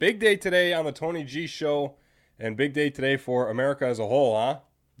Big day today on the Tony G Show, and big day today for America as a whole, huh?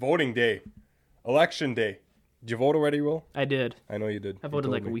 Voting day. Election day. Did you vote already, Will? I did. I know you did. I voted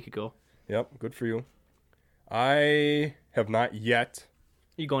like a week ago. Yep, good for you. I have not yet.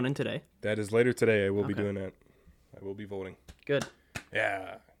 You going in today? That is later today. I will be doing that. I will be voting. Good.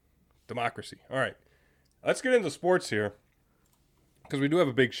 Yeah. Democracy. All right. Let's get into sports here, because we do have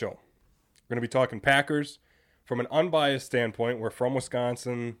a big show. We're going to be talking Packers from an unbiased standpoint. We're from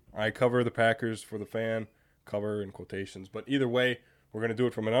Wisconsin. I cover the Packers for the fan. Cover in quotations. But either way, we're going to do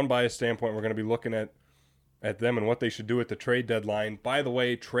it from an unbiased standpoint. We're going to be looking at them and what they should do at the trade deadline. By the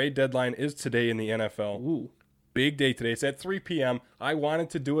way, trade deadline is today in the NFL. Ooh. Big day today. It's at 3 p.m. I wanted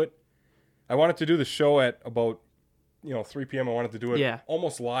to do it. I wanted to do the show at about 3 p.m. I wanted to do it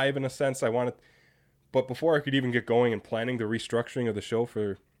almost live in a sense. But before I could even get going and planning the restructuring of the show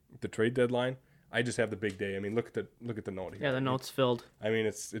for the trade deadline, I just have the big day. I mean, look at the note here. Yeah, the note's filled. I mean,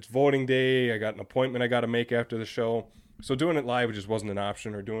 it's voting day. I got an appointment I got to make after the show. So doing it live just wasn't an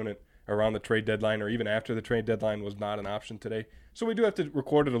option, or doing it around the trade deadline or even after the trade deadline was not an option today. So we do have to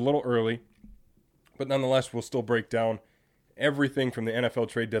record it a little early. But nonetheless, we'll still break down everything from the NFL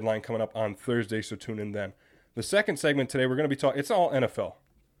trade deadline coming up on Thursday, so tune in then. The second segment today, we're going to be talking, it's all NFL.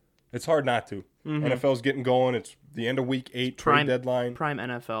 It's hard not to. Mm-hmm. NFL's getting going. It's the end of week 8, trade deadline. Prime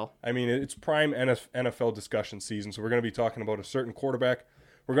NFL. I mean, it's prime NFL discussion season, so we're going to be talking about a certain quarterback.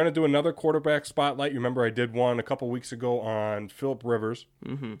 We're going to do another quarterback spotlight. You remember I did one a couple weeks ago on Phillip Rivers.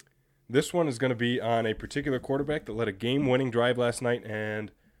 Mm-hmm. This one is going to be on a particular quarterback that led a game-winning drive last night, and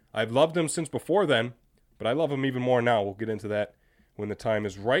I've loved him since before then, but I love him even more now. We'll get into that when the time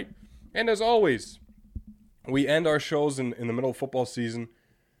is right. And as always, we end our shows in the middle of football season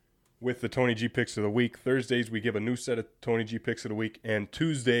with the Tony G Picks of the Week. Thursdays, we give a new set of Tony G Picks of the Week, and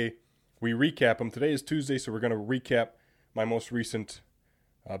Tuesday, we recap them. Today is Tuesday, so we're going to recap my most recent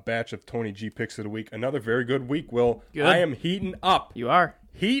batch of Tony G Picks of the Week. Another very good week, Will. Good. I am heating up. You are.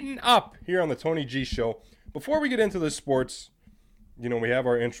 Heating up here on the Tony G Show. Before we get into the sports, we have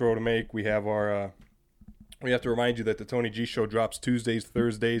our intro to make. We have our... we have to remind you that the Tony G Show drops Tuesdays,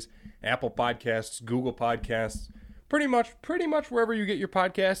 Thursdays, Apple Podcasts, Google Podcasts, pretty much wherever you get your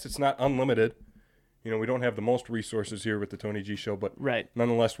podcasts. It's not unlimited. We don't have the most resources here with the Tony G Show, but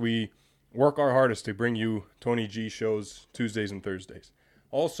nonetheless, we work our hardest to bring you Tony G shows Tuesdays and Thursdays.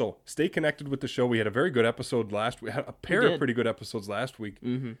 Also, stay connected with the show. We had a very good episode last week. We had a pair of pretty good episodes last week.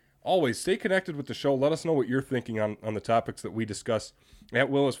 Mm-hmm. Always stay connected with the show. Let us know what you're thinking on the topics that we discuss. At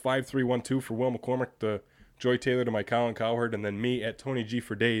Willis5312 for Will McCormick, the Joy Taylor to my Colin Cowherd, and then me at Tony G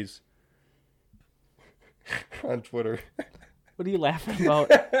for days on Twitter. What are you laughing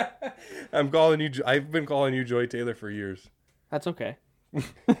about? I'm calling you. I've been calling you Joy Taylor for years. That's okay.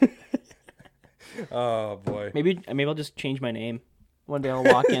 Oh boy. Maybe I'll just change my name. One day I'll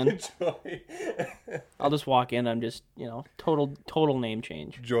walk in. I'll just walk in. I'm just total name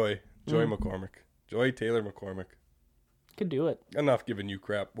change. Joy McCormick. Joy Taylor McCormick. Could do it. Enough giving you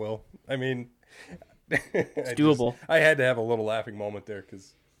crap, Will. I mean, it's doable. I had to have a little laughing moment there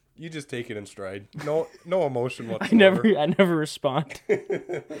because you just take it in stride. No emotion whatsoever. I never respond.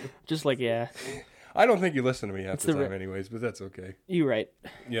 Just like, yeah. I don't think you listen to me half the time anyways, but that's okay. You're right.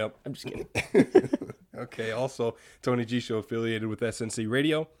 Yep. I'm just kidding. Okay, also, Tony G Show affiliated with SNC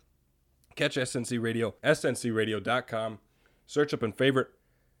Radio. Catch SNC Radio, sncradio.com. Search up and favorite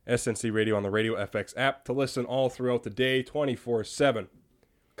SNC Radio on the Radio FX app to listen all throughout the day, 24/7.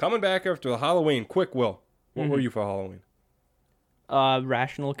 Coming back after the Halloween. Quick, Will. What were you for Halloween?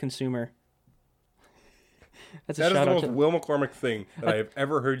 Rational consumer. That is the most Will McCormick thing that I have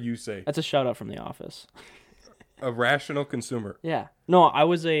ever heard you say. That's a shout out from The Office. A rational consumer. Yeah. No, I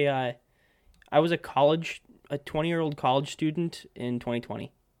was a 20-year-old college student in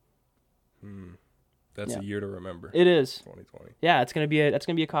 2020. That's a year to remember. It is. 2020. Yeah, that's gonna be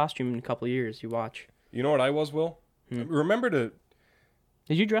a costume in a couple of years. You watch. You know what I was, Will? Remember to.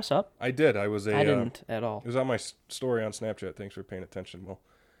 Did you dress up? I did. I didn't at all. It was on my story on Snapchat. Thanks for paying attention, Will.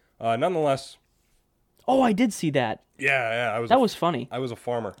 Nonetheless. Oh, I did see that. Yeah. That was funny. I was a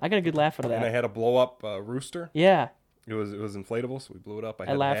farmer. I got a good laugh out of that. And I had a blow up rooster. Yeah. It was inflatable, so we blew it up.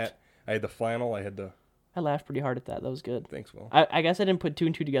 I laughed. The hat. I had the flannel. I laughed pretty hard at that. That was good. Thanks, Will. I guess I didn't put two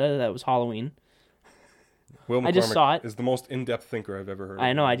and two together that it was Halloween. Will McCormick I just saw it. Is the most in-depth thinker I've ever heard.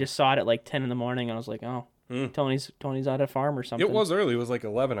 I know. I just saw it at like 10 in the morning. And I was like, oh, Tony's at a farm or something. It was early. It was like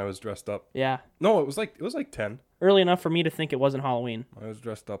 11. I was dressed up. Yeah. No, it was like 10. Early enough for me to think it wasn't Halloween. I was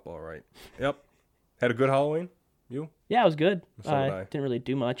dressed up all right. Yep. Had a good Halloween? You? Yeah, it was good. So did I. Didn't really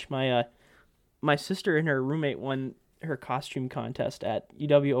do much. My sister and her roommate her costume contest at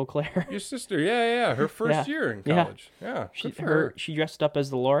UW Eau Claire. Your sister, yeah. Her first year in college. Yeah. Good for her. She dressed up as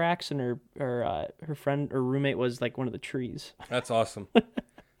the Lorax, and her friend or roommate was like one of the trees. That's awesome.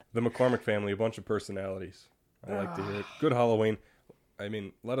 The McCormick family, a bunch of personalities. I like to hear it. Good Halloween. I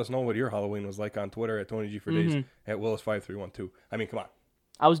mean, let us know what your Halloween was like on Twitter at Tony G for Days, at Willis5312. I mean, come on.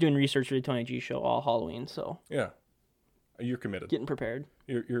 I was doing research for the Tony G show all Halloween, so yeah, you're committed. Getting prepared.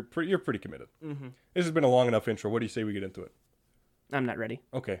 You're pretty committed. Mm-hmm. This has been a long enough intro. What do you say we get into it? I'm not ready.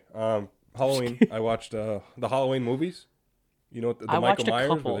 Okay. Halloween. I watched the Halloween movies. You know, the I Michael watched a Myers.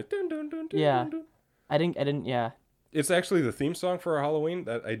 couple. Like, dun, dun, dun, dun, Yeah. dun, dun. I didn't. Yeah. It's actually the theme song for our Halloween.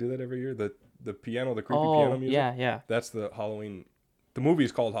 That I do that every year. The piano, the creepy piano music. Yeah. That's the Halloween. The movie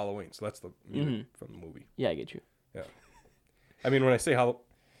is called Halloween, so that's the music from the movie. Yeah, I get you. Yeah. I mean, when I say All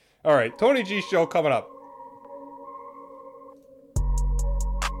right, Tony G show coming up.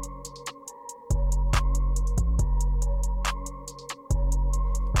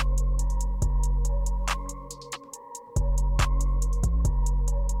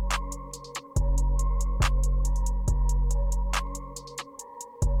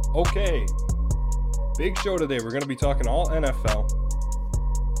 Okay, big show today. We're going to be talking all NFL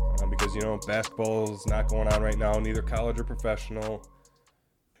because, you know, basketball is not going on right now, neither college or professional.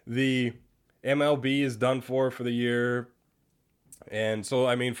 The MLB is done for the year. And so,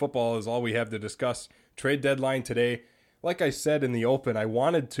 I mean, football is all we have to discuss. Trade deadline today. Like I said in the open, I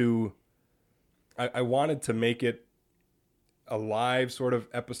wanted to make it a live sort of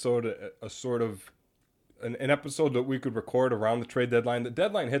episode, a sort of an episode that we could record around the trade deadline. The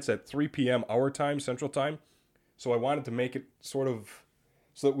deadline hits at 3 p.m. our time, Central Time. So I wanted to make it sort of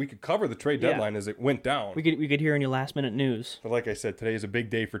so that we could cover the trade deadline as it went down. We could hear any last minute news. But like I said, today is a big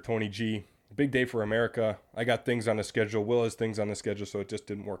day for Tony G. A big day for America. I got things on the schedule. Will has things on the schedule, so it just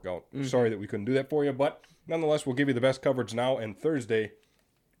didn't work out. Sorry that we couldn't do that for you, but nonetheless, we'll give you the best coverage now and Thursday,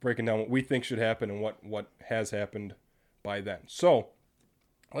 breaking down what we think should happen and what has happened by then. So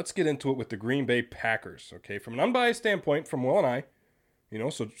let's get into it with the Green Bay Packers, okay? From an unbiased standpoint, from Will and I, you know,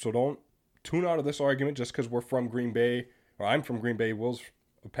 so don't tune out of this argument just because we're from Green Bay, or I'm from Green Bay, Will's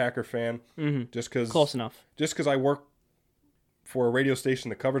a Packer fan, just because Close enough. Just because I work for a radio station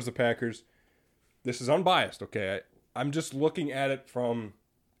that covers the Packers, this is unbiased, okay? I'm just looking at it from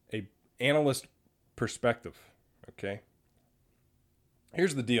a analyst perspective, okay?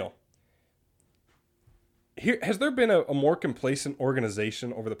 Here's the deal. Has there been a more complacent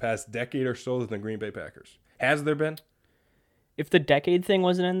organization over the past decade or so than the Green Bay Packers? Has there been? If the decade thing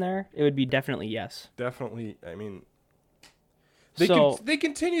wasn't in there, it would be definitely yes. Definitely. I mean, they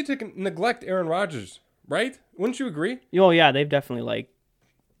continue to neglect Aaron Rodgers, right? Wouldn't you agree? Oh, yeah, they've definitely,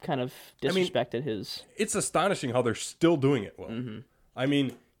 kind of disrespected his... It's astonishing how they're still doing it, Will. I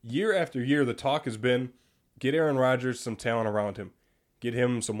mean, year after year, the talk has been, get Aaron Rodgers some talent around him. Get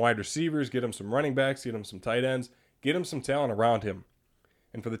him some wide receivers, get him some running backs, get him some tight ends, get him some talent around him.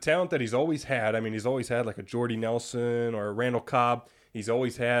 And for the talent that he's always had, I mean, he's always had like a Jordy Nelson or a Randall Cobb. He's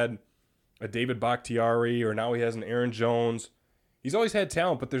always had a David Bakhtiari, or now he has an Aaron Jones. He's always had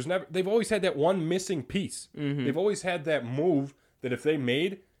talent, but they've always had that one missing piece. They've always had that move that if they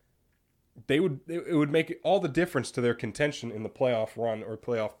made, it would make all the difference to their contention in the playoff run or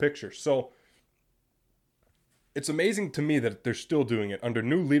playoff picture. So it's amazing to me that they're still doing it under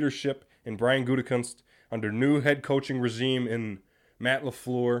new leadership in Brian Gutekunst, under new head coaching regime in Matt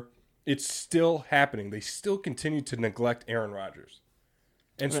LaFleur. It's still happening. They still continue to neglect Aaron Rodgers.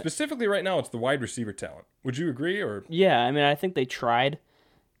 And specifically right now, it's the wide receiver talent. Would you agree? Or Yeah, I mean, I think they tried.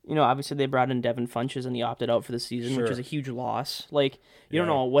 You know, obviously they brought in Devin Funchess and he opted out for the season, which is a huge loss. Like, you don't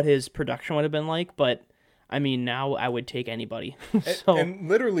know what his production would have been like, but I mean, now I would take anybody. And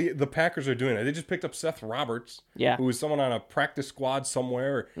literally, the Packers are doing it. They just picked up Seth Roberts, who was someone on a practice squad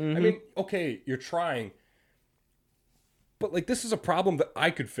somewhere. I mean, okay, you're trying. But, like, this is a problem that I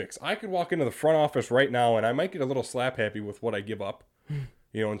could fix. I could walk into the front office right now, and I might get a little slap happy with what I give up,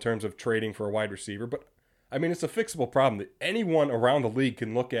 you know, in terms of trading for a wide receiver. But, I mean, it's a fixable problem that anyone around the league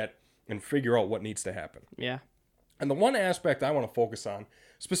can look at and figure out what needs to happen. Yeah. And the one aspect I want to focus on,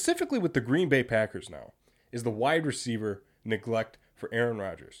 specifically with the Green Bay Packers now, is the wide receiver neglect for Aaron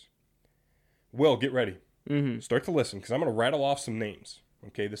Rodgers. Will, get ready. Start to listen, because I'm going to rattle off some names.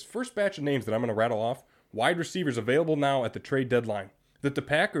 Okay, this first batch of names that I'm going to rattle off, wide receivers available now at the trade deadline, that the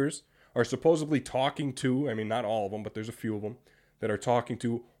Packers are supposedly talking to. I mean, not all of them, but there's a few of them that are talking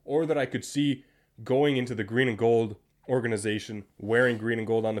to, or that I could see going into the green and gold organization, wearing green and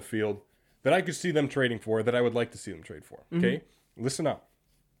gold on the field, that I could see them trading for, that I would like to see them trade for. Okay, listen up.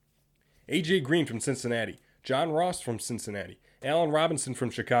 A.J. Green from Cincinnati, John Ross from Cincinnati, Allen Robinson from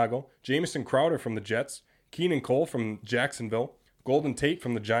Chicago, Jamison Crowder from the Jets, Keenan Cole from Jacksonville, Golden Tate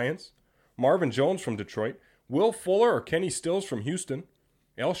from the Giants, Marvin Jones from Detroit, Will Fuller or Kenny Stills from Houston,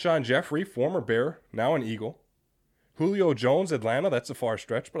 Alshon Jeffrey, former Bear, now an Eagle, Julio Jones, Atlanta, that's a far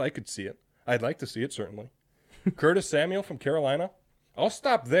stretch, but I could see it. I'd like to see it, certainly. Curtis Samuel from Carolina. I'll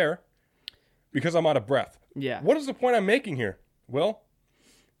stop there because I'm out of breath. Yeah. What is the point I'm making here? Well,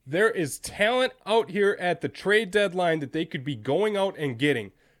 there is talent out here at the trade deadline that they could be going out and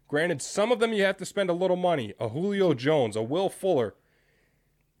getting. Granted, some of them you have to spend a little money. A Julio Jones, a Will Fuller,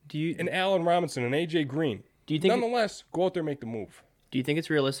 an Allen Robinson, an A.J. Green. Do you think? Nonetheless, go out there and make the move. Do you think it's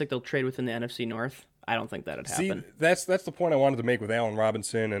realistic they'll trade within the NFC North? I don't think that'd happen. See, that's the point I wanted to make with Allen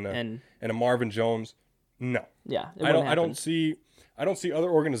Robinson and a Marvin Jones. No. Yeah, I don't see other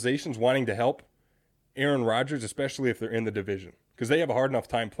organizations wanting to help Aaron Rodgers, especially if they're in the division, because they have a hard enough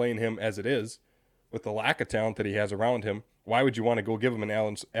time playing him as it is with the lack of talent that he has around him. Why would you want to go give him an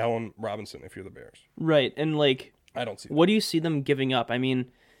Allen Robinson if you're the Bears? Right, and I don't see that. What do you see them giving up? I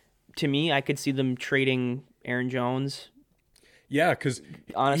mean, to me, I could see them trading Aaron Jones. Yeah, because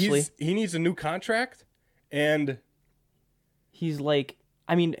honestly, he needs a new contract, and he's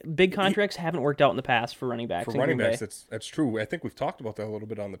big contracts haven't worked out in the past for running backs. For running backs, that's true. I think we've talked about that a little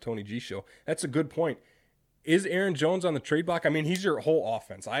bit on the Tony G show. That's a good point. Is Aaron Jones on the trade block? I mean, he's your whole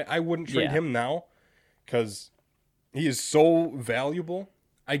offense. I wouldn't trade him now because he is so valuable.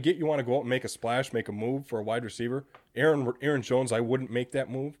 I get you want to go out and make a splash, make a move for a wide receiver. Aaron Jones, I wouldn't make that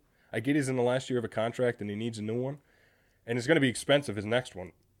move. I get he's in the last year of a contract and he needs a new one. And it's going to be expensive, his next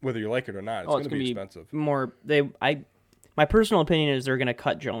one, whether you like it or not. It's going to be expensive. My personal opinion is they're going to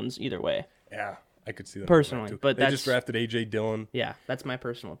cut Jones either way. Yeah, I could see that. Personally, but they just drafted A.J. Dillon. Yeah, that's my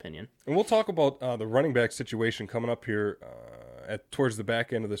personal opinion. And we'll talk about the running back situation coming up here towards the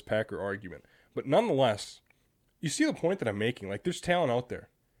back end of this Packer argument. But nonetheless, you see the point that I'm making. Like, there's talent out there.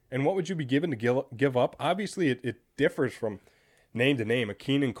 And what would you be given to give up? Obviously, it differs from name to name. A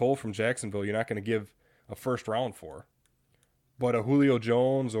Keenan Cole from Jacksonville, you're not going to give a first round for. But a Julio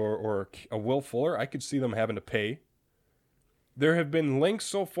Jones or a Will Fuller, I could see them having to pay. There have been links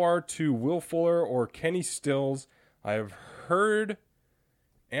so far to Will Fuller or Kenny Stills. I have heard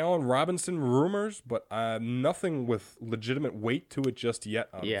Allen Robinson rumors, but nothing with legitimate weight to it just yet.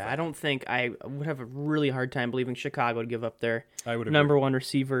 I don't think I would have a really hard time believing Chicago would give up their number agree. One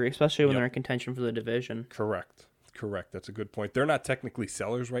receiver, especially when they're in contention for the division. Correct. That's a good point. They're not technically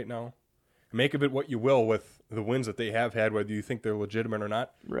sellers right now. Make of it what you will with the wins that they have had, whether you think they're legitimate or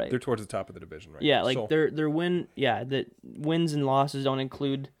not. Right. They're towards the top of the division right now. So, their win. Yeah, the wins and losses don't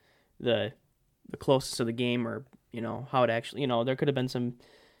include the closest of the game, or how it actually. There could have been some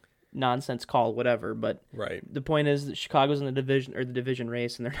nonsense call, whatever. But the point is that Chicago's in the division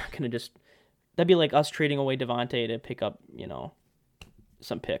race, and they're not going to just. That'd be like us trading away Devontae to pick up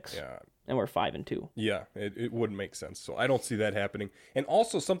some picks. Yeah. And we're 5-2. Yeah, it wouldn't make sense. So I don't see that happening. And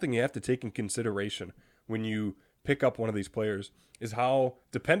also something you have to take in consideration when you pick up one of these players is how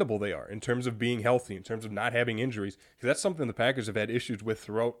dependable they are in terms of being healthy, in terms of not having injuries. Because that's something the Packers have had issues with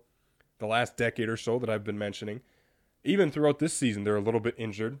throughout the last decade or so that I've been mentioning. Even throughout this season, they're a little bit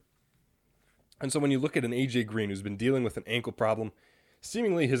injured. And so when you look at an A.J. Green who's been dealing with an ankle problem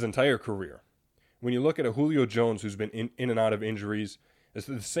seemingly his entire career, when you look at a Julio Jones who's been in and out of injuries, it's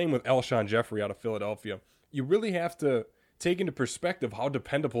the same with Alshon Jeffrey out of Philadelphia. You really have to take into perspective how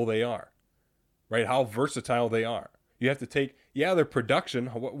dependable they are, right? How versatile they are. You have to take, their production.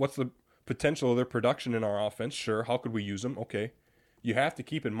 What's the potential of their production in our offense? Sure. How could we use them? Okay. You have to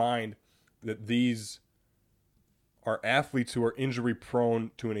keep in mind that these are athletes who are injury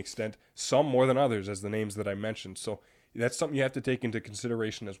prone to an extent, some more than others, as the names that I mentioned. So that's something you have to take into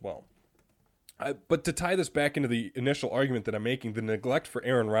consideration as well. But to tie this back into the initial argument that I'm making, the neglect for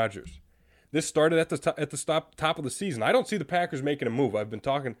Aaron Rodgers. This started at the top of the season. I don't see the Packers making a move. I've been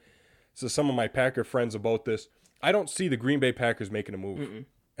talking to some of my Packer friends about this. I don't see the Green Bay Packers making a move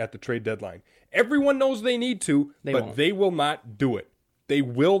at the trade deadline. Everyone knows they need to, but they will not do it. They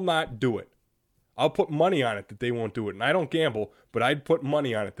will not do it. I'll put money on it that they won't do it. And I don't gamble, but I'd put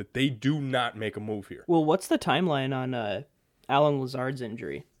money on it that they do not make a move here. Well, what's the timeline on Allen Lazard's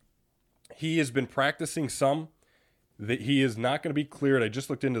injury? He has been practicing some. That he is not going to be cleared. I just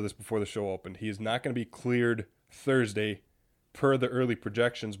looked into this before the show opened. He is not going to be cleared Thursday per the early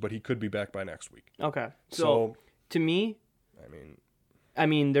projections, but he could be back by next week. Okay. So to me, I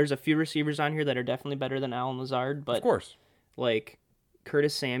mean, there's a few receivers on here that are definitely better than Allen Lazard, but of course, like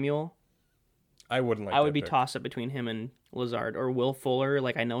Curtis Samuel, I would be tossed up between him and Lazard, or Will Fuller.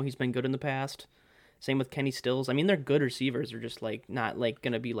 Like, I know he's been good in the past. Same with Kenny Stills. I mean, they're good receivers. They're just like not like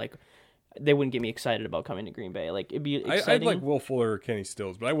going to be like they wouldn't get me excited about coming to Green Bay. Like, it'd be exciting. I'd like Will Fuller or Kenny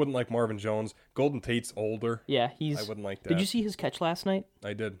Stills, but I wouldn't like Marvin Jones. Golden Tate's older. Yeah, I wouldn't like that. Did you see his catch last night?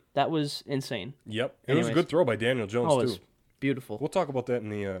 I did. That was insane. Yep. It was a good throw by Daniel Jones, too. Beautiful. We'll talk about that in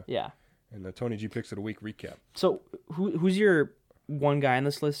the Tony G Picks of the Week recap. So, who's your one guy on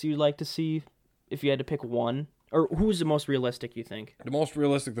this list you'd like to see if you had to pick one? Or who's the most realistic, you think? The most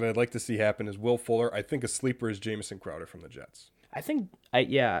realistic that I'd like to see happen is Will Fuller. I think a sleeper is Jamison Crowder from the Jets.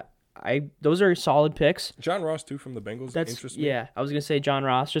 Those are solid picks. John Ross, too, from the Bengals. Interests me. Yeah, I was going to say John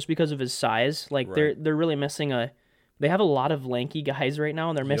Ross just because of his size. Like, right. They're really missing they have a lot of lanky guys right now,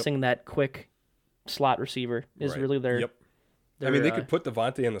 and they're missing that quick slot receiver is really their... Yep. They could put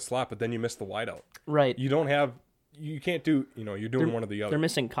Devontae in the slot, but then you miss the wideout. Right. You can't do, you're doing one or the other. They're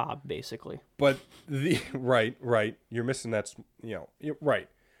missing Cobb, basically. But right. You're missing that, right.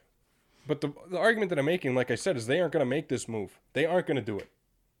 But the argument that I'm making, like I said, is they aren't going to make this move. They aren't going to do it.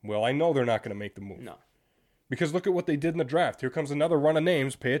 Well, I know they're not going to make the move. No. Because look at what they did in the draft. Here comes another run of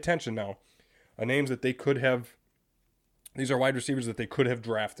names. Pay attention now. Names that they could have, these are wide receivers that they could have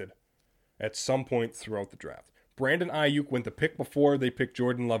drafted at some point throughout the draft. Brandon Ayuk went the pick before they picked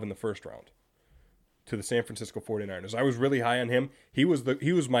Jordan Love in the first round to the San Francisco 49ers. I was really high on him. He was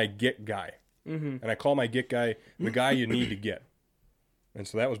my get guy. Mm-hmm. And I call my get guy the guy you need to get. And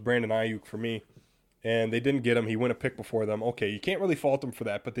so that was Brandon Ayuk for me. And they didn't get him. He went a pick before them. Okay, you can't really fault them for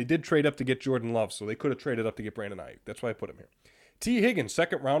that, but they did trade up to get Jordan Love, so they could have traded up to get Brandon Ayuk. That's why I put him here. T. Higgins,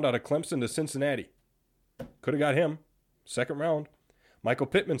 second round out of Clemson to Cincinnati. Could have got him. Second round. Michael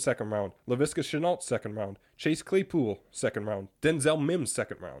Pittman, second round. Laviska Shenault, second round. Chase Claypool, second round. Denzel Mims,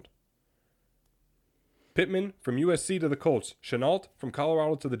 second round. Pittman from USC to the Colts. Shenault from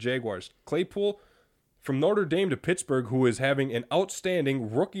Colorado to the Jaguars. Claypool from Notre Dame to Pittsburgh, who is having an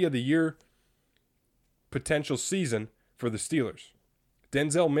outstanding Rookie of the Year potential season for the Steelers.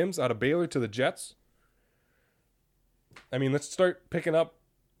 Denzel Mims out of Baylor to the Jets. I mean, let's start picking up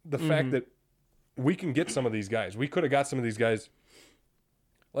the fact that we can get some of these guys. We could have got some of these guys.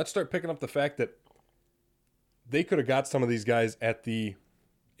 Let's start picking up the fact that they could have got some of these guys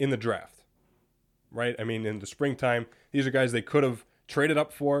in the draft, right? I mean, in the springtime, these are guys they could have traded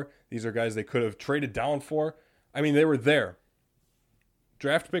up for. These are guys they could have traded down for. I mean, they were there.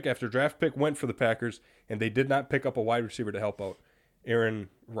 Draft pick after draft pick went for the Packers, and they did not pick up a wide receiver to help out Aaron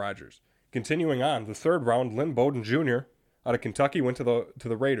Rodgers. Continuing on, the third round, Lynn Bowden Jr. out of Kentucky went to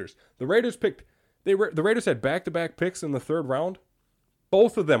the Raiders. The Raiders had back-to-back picks in the third round.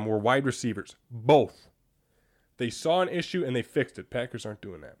 Both of them were wide receivers. Both. They saw an issue and they fixed it. Packers aren't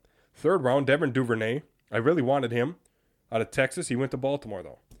doing that. Third round, Devin Duvernay. I really wanted him out of Texas. He went to Baltimore,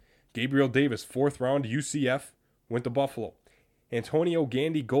 though. Gabriel Davis, fourth round, UCF, went to Buffalo. Antonio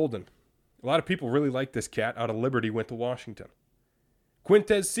Gandy Golden. A lot of people really like this cat out of Liberty, went to Washington.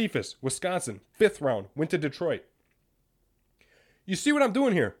 Quintez Cephas, Wisconsin, fifth round, went to Detroit. You see what I'm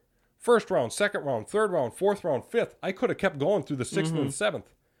doing here? First round, second round, third round, fourth round, fifth. I could have kept going through the sixth and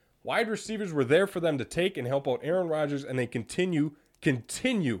seventh. Wide receivers were there for them to take and help out Aaron Rodgers, and they continue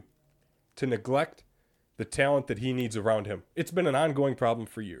to neglect the talent that he needs around him. It's been an ongoing problem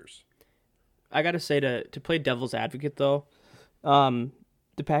for years. I got to say, to play devil's advocate, though,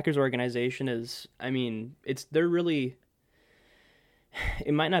 the Packers organization is, they're really,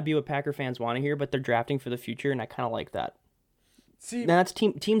 it might not be what Packer fans want to hear, but they're drafting for the future, and I kind of like that. See, now that's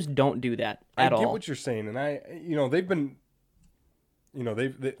teams don't do that at all. I get what you're saying, and they've been,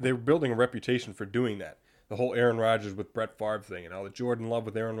 they're building a reputation for doing that. The whole Aaron Rodgers with Brett Favre thing, and all the Jordan Love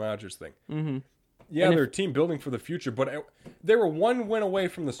with Aaron Rodgers thing. Mm-hmm. Yeah, they're a team building for the future, but they were one win away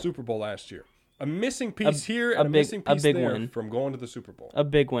from the Super Bowl last year. A missing piece here and a missing piece there win. From going to the Super Bowl. A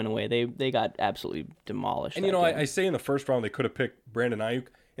big win away. They got absolutely demolished. And I say in the first round they could have picked Brandon Ayuk.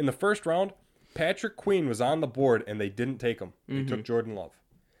 In the first round, Patrick Queen was on the board and they didn't take him. They took Jordan Love.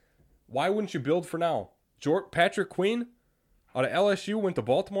 Why wouldn't you build for now? Patrick Queen out of LSU went to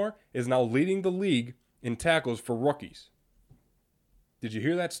Baltimore, is now leading the league in tackles for rookies. Did you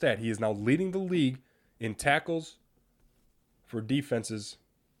hear that stat? He is now leading the league in tackles for defenses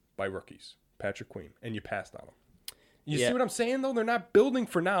by rookies. Patrick Queen. And you passed on him. You see what I'm saying, though? They're not building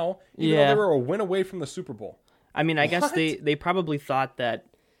for now, even though they were a win away from the Super Bowl. I mean, I guess they probably thought that,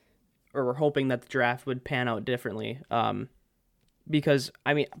 or were hoping that the draft would pan out differently. Because,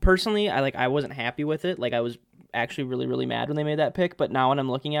 personally, I wasn't happy with it. I was actually really, really mad when they made that pick. But now when I'm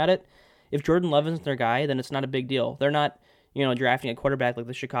looking at it, if Jordan Love isn't their guy, then it's not a big deal. They're not, drafting a quarterback like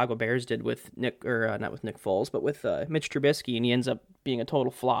the Chicago Bears did with not with Nick Foles, but with Mitch Trubisky, and he ends up being a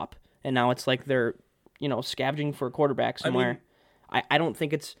total flop. And now it's like they're, scavenging for a quarterback somewhere. I don't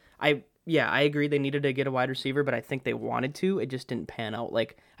think it's... yeah, I agree they needed to get a wide receiver, but I think they wanted to. It just didn't pan out.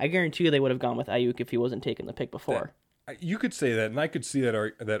 Like, I guarantee you they would have gone with Ayuk if he wasn't taking the pick before. You could say that, and I could see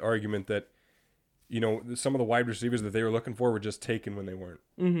that argument that, you know, some of the wide receivers that they were looking for were just taken when they weren't.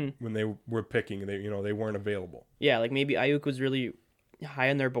 Mm-hmm. When they were picking, they weren't available. Yeah, like maybe Ayuk was really high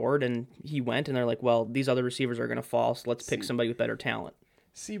on their board, and he went, and they're like, well, these other receivers are going to fall, so let's pick somebody with better talent.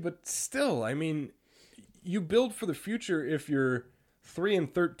 See, but still, I mean, you build for the future if you're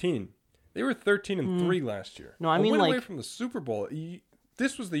 3-13. They were 13-3 last year. No, I mean, went like, away from the Super Bowl.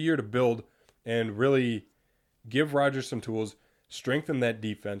 This was the year to build and really give Rodgers some tools, strengthen that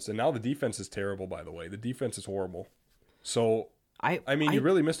defense, and now the defense is terrible. By the way, the defense is horrible. So I mean, you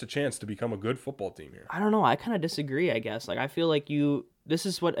really missed a chance to become a good football team here. I don't know. I kind of disagree. I guess like I feel like this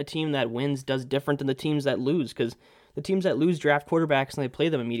is what a team that wins does different than the teams that lose, because the teams that lose draft quarterbacks and they play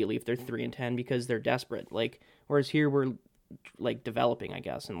them immediately if they're 3-10 because they're desperate. Like whereas here we're like developing, I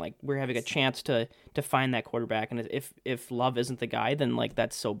guess, and like we're having a chance to find that quarterback. And if Love isn't the guy, then like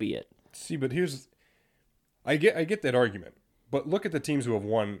that's so be it. See, but I get that argument, but look at the teams who have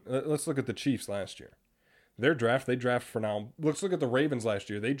won. Let's look at the Chiefs last year. They draft for now. Let's look at the Ravens last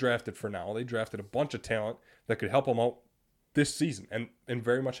year. They drafted for now. They drafted a bunch of talent that could help them out this season, and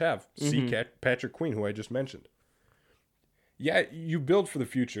very much have. See Patrick Queen, who I just mentioned. Yeah, you build for the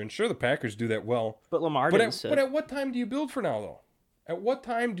future, and sure, the Packers do that well. But Lamar didn't. But at what time do you build for now, though? At what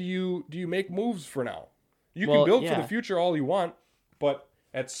time do you make moves for now? You can build for the future all you want, but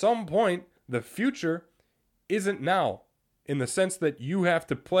at some point, the future isn't now, in the sense that you have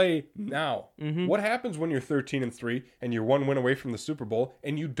to play now. Mm-hmm. What happens when you're 13-3 and you're one win away from the Super Bowl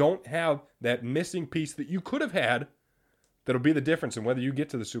and you don't have that missing piece that you could have had that'll be the difference in whether you get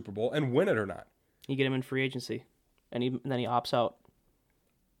to the Super Bowl and win it or not? You get him in free agency, and then he opts out.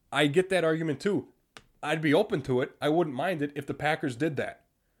 I get that argument too. I'd be open to it. I wouldn't mind it if the Packers did that.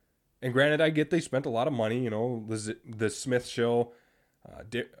 And granted, I get they spent a lot of money, the Smith Show,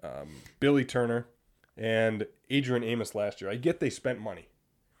 Billy Turner, and Adrian Amos last year. I get they spent money.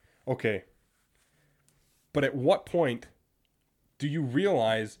 Okay. But at what point do you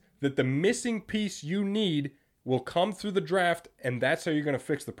realize that the missing piece you need will come through the draft, and that's how you're going to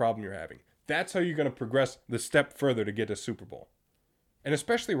fix the problem you're having? That's how you're going to progress the step further to get a Super Bowl. And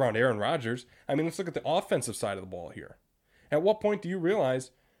especially around Aaron Rodgers. I mean, let's look at the offensive side of the ball here. At what point do you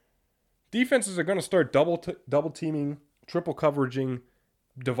realize defenses are going to start double teaming, triple coveraging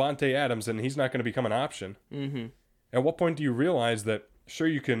Devontae Adams, and he's not going to become an option? Mm-hmm. At what point do you realize that, sure,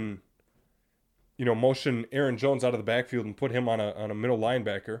 you can, motion Aaron Jones out of the backfield and put him on a middle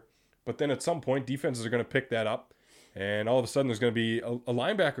linebacker, but then at some point defenses are going to pick that up, and all of a sudden there's going to be a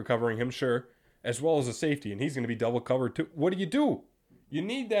linebacker covering him, sure, as well as a safety, and he's going to be double covered too. What do? You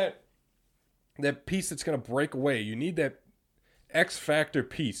need that piece that's going to break away. You need that X factor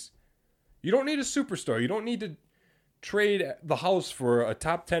piece. You don't need a superstar. You don't need to trade the house for a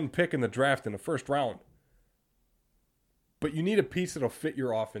top 10 pick in the draft in the first round. But you need a piece that'll fit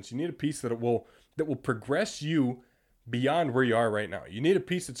your offense. You need a piece that will progress you beyond where you are right now. You need a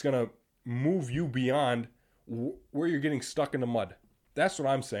piece that's going to move you beyond where you're getting stuck in the mud. That's what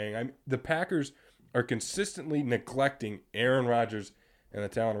I'm saying. The Packers are consistently neglecting Aaron Rodgers and the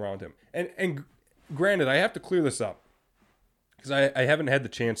talent around him. And granted, I have to clear this up because I haven't had the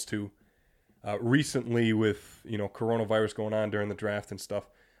chance to recently with coronavirus going on during the draft and stuff.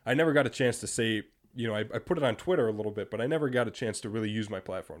 I never got a chance to say, I put it on Twitter a little bit, but I never got a chance to really use my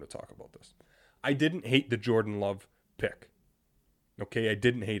platform to talk about this. I didn't hate the Jordan Love pick. Okay, I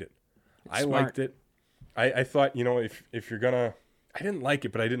didn't hate it. I liked it. I thought, if you're gonna, I didn't like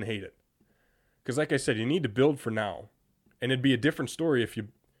it, but I didn't hate it. Because like I said, you need to build for now. And it'd be a different story if you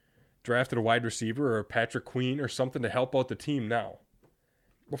drafted a wide receiver or a Patrick Queen or something to help out the team now.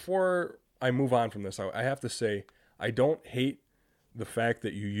 Before I move on from this, I have to say, I don't hate the fact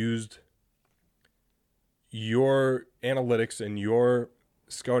that you used your analytics and your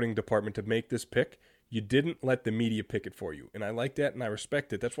scouting department to make this pick. You didn't let the media pick it for you. And I like that and I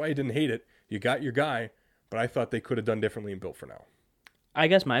respect it. That's why I didn't hate it. You got your guy, but I thought they could have done differently and built for now. I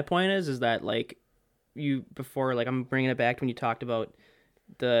guess my point is that, I'm bringing it back to when you talked about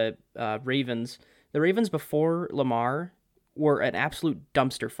the Ravens. The Ravens before Lamar were an absolute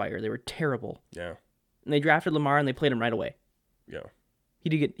dumpster fire. They were terrible. Yeah. And they drafted Lamar and they played him right away. Yeah.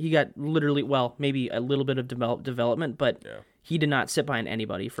 He got literally, maybe a little bit of development, but he did not sit behind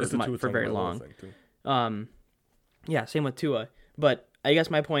anybody for very long. Same with Tua. But I guess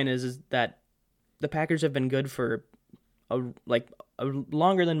my point is that the Packers have been good for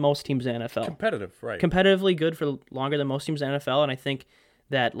longer than most teams in the NFL. Competitive, right. Competitively good for longer than most teams in the NFL, and I think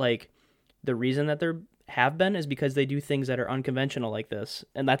that the reason that they're have been is because they do things that are unconventional like this.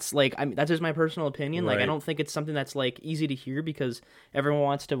 And that's like, I mean, that's just my personal opinion. Like, I don't think it's something that's like easy to hear because everyone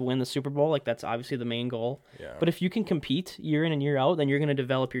wants to win the Super Bowl. Like, that's obviously the main goal. Yeah. But if you can compete year in and year out, then you're going to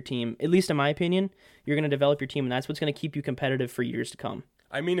develop your team. At least in my opinion, you're going to develop your team, and that's what's going to keep you competitive for years to come.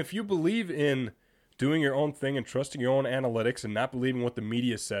 I mean, if you believe in doing your own thing and trusting your own analytics and not believing what the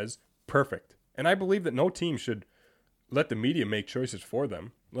media says, perfect. And I believe that no team should let the media make choices for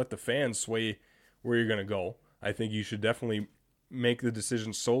them. Let the fans sway where you're going to go. I think you should definitely make the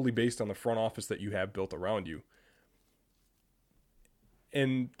decision solely based on the front office that you have built around you.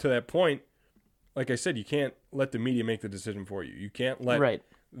 And to that point, like I said, you can't let the media make the decision for you. You can't let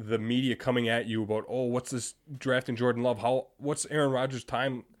the media coming at you about, oh, what's this drafting Jordan Love? What's Aaron Rodgers'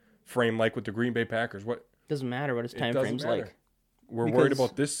 time frame like with the Green Bay Packers? What doesn't matter what his time frame's like. We're worried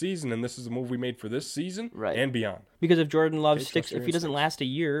about this season, and this is the move we made for this season and beyond. Because if Jordan Love sticks, if he doesn't last a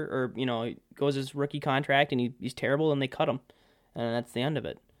year, or goes his rookie contract and he's terrible, then they cut him, and that's the end of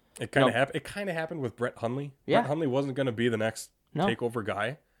it. It kind of happened with Brett Hundley. Yeah. Brett Hundley wasn't going to be the next takeover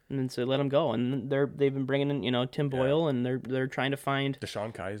guy, and then so let him go. And they've been bringing in Tim Boyle, and they're trying to find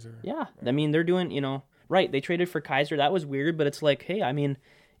DeShone Kizer. Yeah, I mean they're doing They traded for Kizer. That was weird, but it's like, hey, I mean,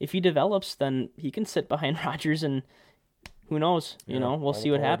 if he develops, then he can sit behind Rodgers and. Who knows? We'll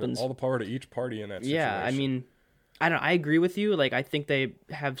see what happens. All the power to each party in that situation. Yeah, I mean, I agree with you. Like, I think they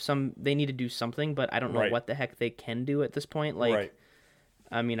need to do something, but I don't know what the heck they can do at this point. Like,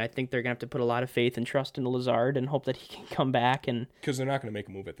 I mean, I think they're going to have to put a lot of faith and trust in Lazard and hope that he can come back. And because they're not going to make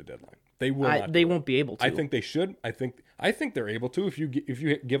a move at the deadline. They will not. They won't be able to. I think they should. I think they're able to if you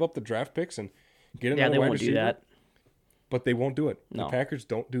give up the draft picks and get another wide receiver. Yeah, they won't do that. But they won't do it. No. The Packers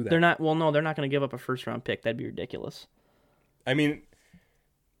don't do that. They're not. Well, no, they're not going to give up a first-round pick. That'd be ridiculous. I mean,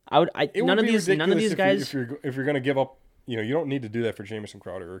 none of these guys. If you're going to give up, you don't need to do that for Jamison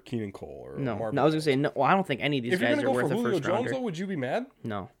Crowder or Keenan Cole or Marvin. No, I was going to say no. Well, I don't think any of these guys are worth a first rounder. If you're going to go for Julio Jones, though, would you be mad?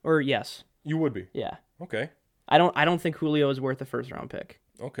 No, or yes. You would be. Yeah. Okay. I don't think Julio is worth a first-round pick.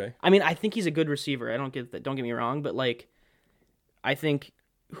 Okay. I mean, I think he's a good receiver. Don't get me wrong, but like, I think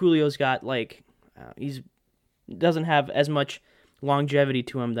Julio's got he's doesn't have as much longevity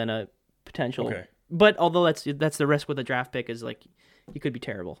to him than a potential. Okay. But although that's the risk with a draft pick is like he could be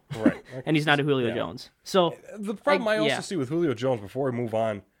terrible, right? And he's not a Julio Jones. So the problem I also see with Julio Jones before we move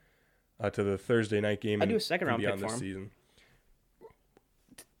on to the Thursday night game, I do a second round pick for him. Season.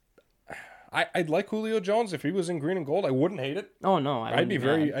 I'd like Julio Jones if he was in green and gold. I wouldn't hate it. Oh no, I'd be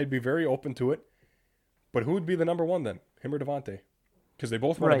very open to it. But who would be the number one then? Him or Devontae? Because they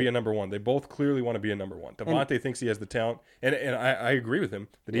both want to be a number one. They both clearly want to be a number one. Devontae thinks he has the talent, and I agree with him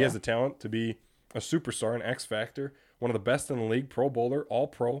that he has the talent to be a superstar, an X factor, one of the best in the league, Pro Bowler, All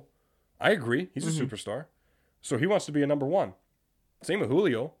Pro. I agree. He's a superstar. So he wants to be a number one. Same with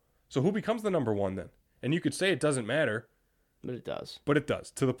Julio. So who becomes the number one then? And you could say it doesn't matter. But it does. But it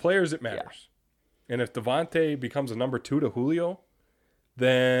does. To the players, it matters. Yeah. And if Devontae becomes a number two to Julio,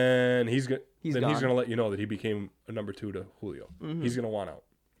 then he's going to let you know that he became a number two to Julio. Mm-hmm. He's going to want out.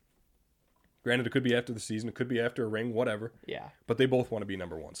 Granted, it could be after the season. It could be after a ring, whatever. Yeah. But they both want to be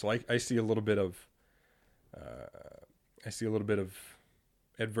number one. So I see a little bit of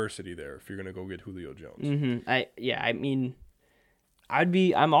adversity there if you're going to go get Julio Jones. Mm-hmm. I mean,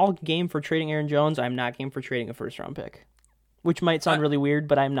 I'm all game for trading Aaron Jones. I'm not game for trading a first-round pick, which might sound really weird,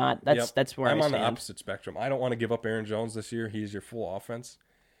 but I'm not. That's where I'm on the opposite spectrum. I don't want to give up Aaron Jones this year. He's your full offense.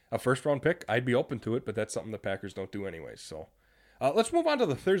 A first-round pick, I'd be open to it, but that's something the Packers don't do anyway. So let's move on to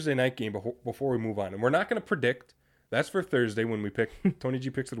the Thursday night game before we move on. And we're not going to predict. That's for Thursday when we pick. Tony G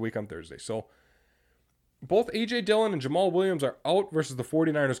picks of the week on Thursday. So both A.J. Dillon and Jamal Williams are out versus the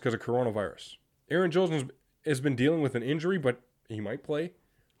 49ers because of coronavirus. Aaron Jones has been dealing with an injury, but he might play.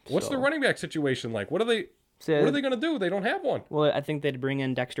 What's the running back situation like? What are they going to do? They don't have one. Well, I think they'd bring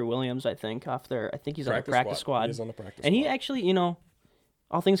in Dexter Williams, I think he's on the practice squad. He is on the practice squad. And he actually,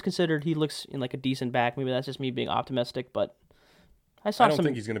 all things considered, he looks in like a decent back. Maybe that's just me being optimistic, but I don't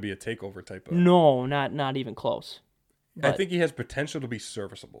think he's going to be a takeover type of... No, not even close. But I think he has potential to be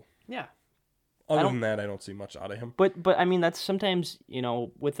serviceable. Yeah. Other than that, I don't see much out of him. But I mean, that's sometimes,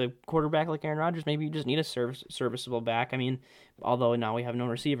 with a quarterback like Aaron Rodgers, maybe you just need a serviceable back. I mean, although now we have no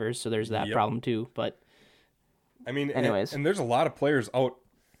receivers, so there's that problem too. But I mean, anyways. And there's a lot of players out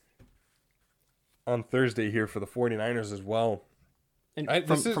on Thursday here for the 49ers as well. And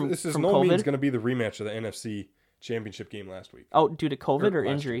this is no COVID? means going to be the rematch of the NFC Championship game last week. Oh, due to COVID or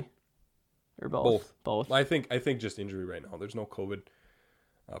injury? Or both? Both. I think just injury right now. There's no COVID.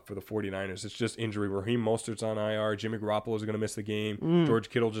 for the 49ers. It's just injury. Raheem Mostert's on IR. Jimmy Garoppolo is going to miss the game. George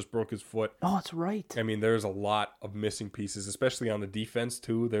Kittle just broke his foot. Oh, that's right. I mean, there's a lot of missing pieces, especially on the defense,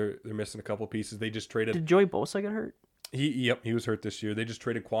 too. They're missing a couple of pieces. They just traded... Did Joey Bosa get hurt? He was hurt this year. They just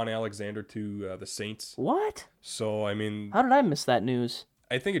traded Quan Alexander to the Saints. What? So, I mean... How did I miss that news?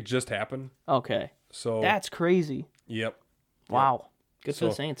 I think it just happened. Okay. So that's crazy. Yep. Wow. Good for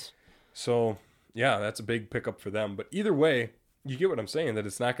the Saints. So, yeah, that's a big pickup for them. But either way, you get what I'm saying, that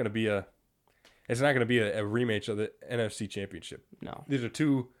it's not going to be a rematch of the NFC Championship. No. These are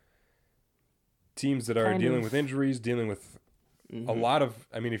two teams that are dealing with injuries, dealing with a lot of...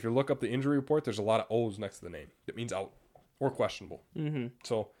 I mean, if you look up the injury report, there's a lot of O's next to the name. That means out or questionable. Mm-hmm.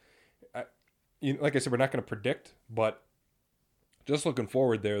 So, like I said, we're not going to predict, but just looking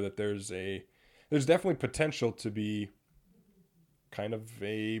forward there, that there's definitely potential to be kind of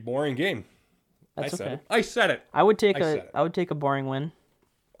a boring game. That's okay. I said it. I would take a boring win.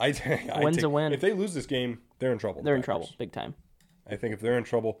 Win's a win. If they lose this game, they're in trouble. They're in trouble, big time. I think if they're in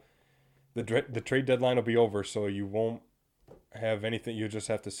trouble, the trade deadline will be over, so you won't have anything. You just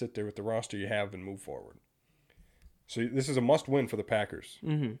have to sit there with the roster you have and move forward. So this is a must-win for the Packers.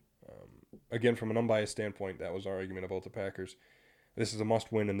 Mm-hmm. Again, from an unbiased standpoint, that was our argument about the Packers. This is a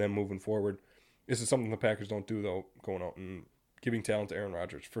must-win, and then moving forward. This is something the Packers don't do, though, going out and giving talent to Aaron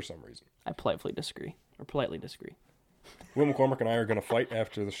Rodgers for some reason. I politely disagree. Will McCormick and I are going to fight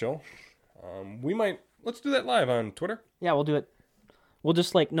after the show. Let's do that live on Twitter. Yeah, we'll do it. We'll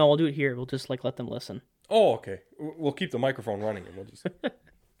just we'll do it here. We'll just let them listen. Oh, okay. We'll keep the microphone running and we'll just,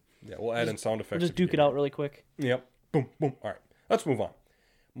 we'll add in sound effects. We'll just duke it out really quick. Yep. Boom, boom. All right. Let's move on.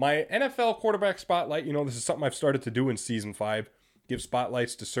 My NFL quarterback spotlight, this is something I've started to do in season 5, give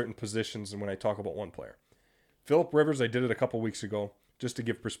spotlights to certain positions and when I talk about one player. Phillip Rivers, I did it a couple weeks ago just to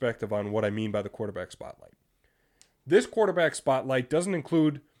give perspective on what I mean by the quarterback spotlight. This quarterback spotlight doesn't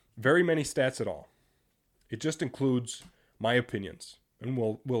include very many stats at all. It just includes my opinions and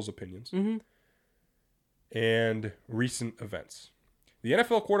Will's opinions and recent events. The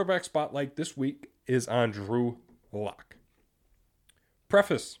NFL quarterback spotlight this week is on Drew Lock.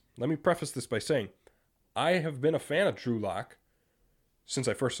 Let me preface this by saying I have been a fan of Drew Lock since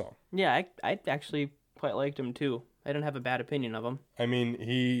I first saw him. Yeah, I actually quite liked him too. I didn't have a bad opinion of him. I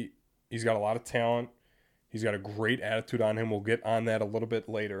mean, he's got a lot of talent. He's got a great attitude on him. We'll get on that a little bit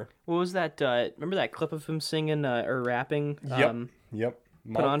later. What was that? Remember that clip of him singing or rapping? Yep.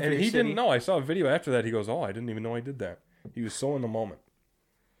 Put on for and your he city? didn't know. I saw a video after that. He goes, "Oh, I didn't even know I did that." He was so in the moment.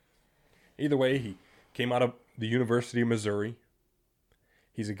 Either way, he came out of the University of Missouri.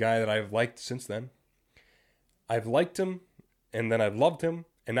 He's a guy that I've liked since then. I've liked him, and then I've loved him,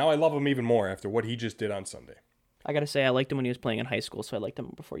 and now I love him even more after what he just did on Sunday. I gotta say, I liked him when he was playing in high school, so I liked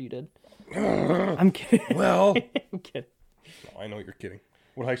him before you did. I'm kidding. Well, I'm kidding. No, I know you're kidding.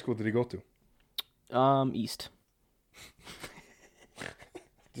 What high school did he go to? East.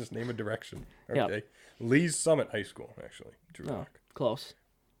 Just name a direction. Okay. Yep. Lee's Summit High School, actually. Drew Lock. Close.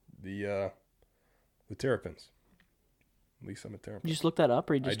 The Terrapins. Lee Summit Terrapins. You just look that up,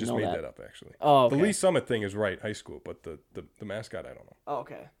 or you just I just know made that? that up, actually. Oh, okay. The Lee Summit thing is right, high school, but the mascot, I don't know. Oh,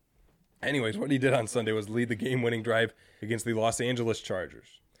 okay. Anyways, what he did on Sunday was lead the game-winning drive against the Los Angeles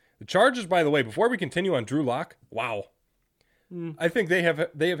Chargers. The Chargers, by the way, before we continue on Drew Lock, wow. I think they have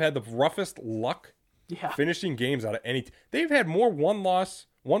had the roughest luck finishing games out of any... They've had more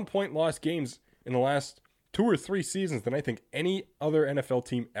one-point loss games in the last 2 or 3 seasons than I think any other NFL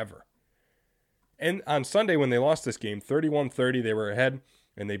team ever. And on Sunday, when they lost this game, 31-30, they were ahead,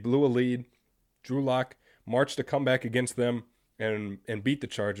 and they blew a lead. Drew Lock marched a comeback against them and beat the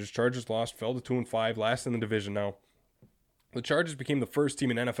Chargers. Chargers lost, fell to 2-5, last in the division now. The Chargers became the first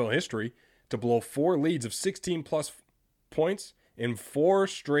team in NFL history to blow 4 leads of 16-plus points in 4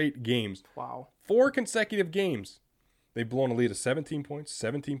 straight games. Wow. 4 consecutive games. They've blown a lead of 17 points,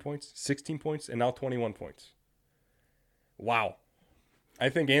 17 points, 16 points, and now 21 points. Wow. I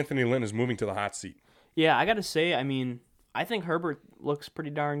think Anthony Lynn is moving to the hot seat. Yeah, I got to say, I mean, I think Herbert looks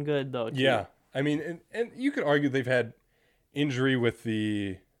pretty darn good, though, too. Yeah. I mean, and you could argue they've had injury with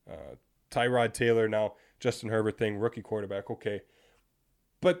the Tyrod Taylor, now Justin Herbert thing, rookie quarterback, okay.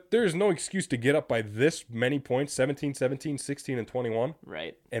 But there's no excuse to get up by this many points, 17, 17, 16, and 21.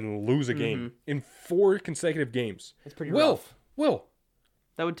 Right. And lose a game in 4 consecutive games. That's pretty rough. Will.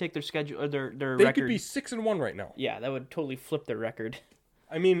 That would take their schedule, or their record. They could be 6-1 right now. Yeah, that would totally flip their record.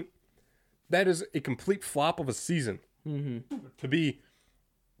 I mean, that is a complete flop of a season. To be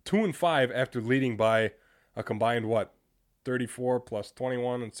 2-5 after leading by a combined, 34 plus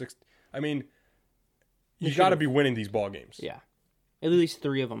 21 and 6. I mean, you got to be winning these ball games. Yeah. At least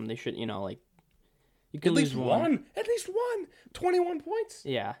 3 of them. They should, You can lose one. At least one. 21 points.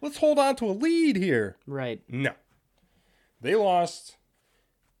 Yeah. Let's hold on to a lead here. Right. No. They lost,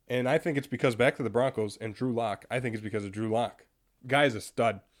 and I think it's because back to the Broncos and Drew Lock. I think it's because of Drew Lock. Guy's a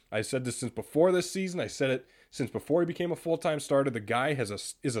stud. I said this since before this season. I said it since before he became a full-time starter. The guy is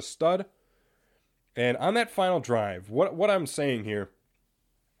a stud. And on that final drive, what I'm saying here,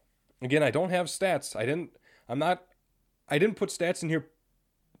 again, I don't have stats. I didn't put stats in here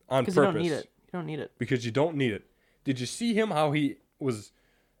on purpose. Because you don't need it. You don't need it. Because you don't need it. Did you see him, how he was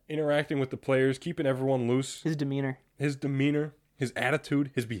interacting with the players, keeping everyone loose? His demeanor, his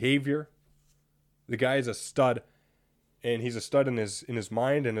attitude, his behavior. The guy is a stud, and he's a stud in his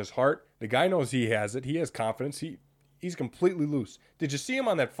mind and his heart. The guy knows he has it. He has confidence. He's completely loose. Did you see him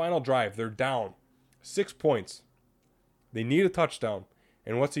on that final drive? They're down 6 points. They need a touchdown.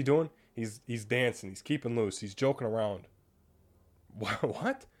 And what's he doing? He's dancing. He's keeping loose. He's joking around.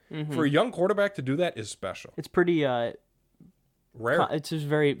 What? Mm-hmm. For a young quarterback to do that is special. It's pretty rare. It's just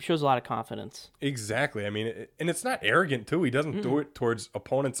shows a lot of confidence. Exactly. I mean, and it's not arrogant too. He doesn't do it towards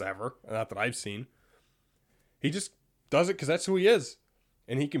opponents ever. Not that I've seen. He just does it because that's who he is,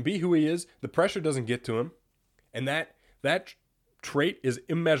 and he can be who he is. The pressure doesn't get to him, and that trait is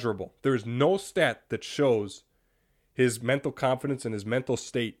immeasurable. There is no stat that shows his mental confidence and his mental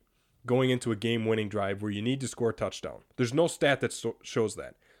state going into a game-winning drive where you need to score a touchdown. There's no stat that shows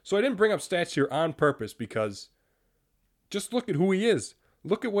that. So I didn't bring up stats here on purpose because just look at who he is.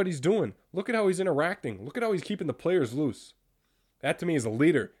 Look at what he's doing. Look at how he's interacting. Look at how he's keeping the players loose. That to me is a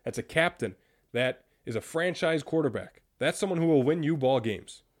leader. That's a captain. That is a franchise quarterback. That's someone who will win you ball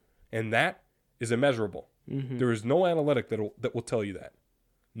games. And that is immeasurable. Mm-hmm. There is no analytic that will tell you that.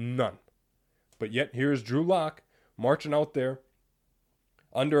 None. But yet here's Drew Lock marching out there.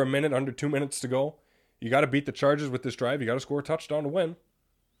 Under 2 minutes to go. You got to beat the Chargers with this drive. You got to score a touchdown to win.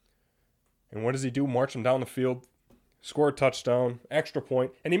 And what does he do? March him down the field, score a touchdown, extra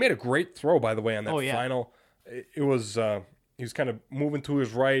point. And he made a great throw, by the way, on that final. It was he was kind of moving to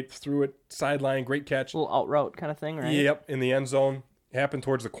his right, threw it, sideline, great catch. A little out route kind of thing, right? Yep, in the end zone. It happened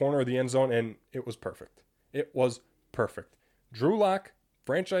towards the corner of the end zone, and it was perfect. It was perfect. Drew Lock,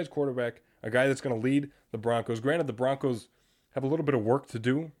 franchise quarterback, a guy that's going to lead the Broncos. Granted, the Broncos have a little bit of work to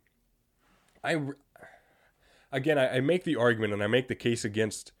do. I make the argument and I make the case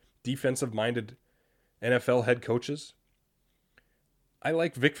against defensive-minded NFL head coaches. I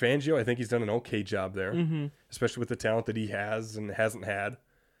like Vic Fangio. I think he's done an okay job there, especially with the talent that he has and hasn't had.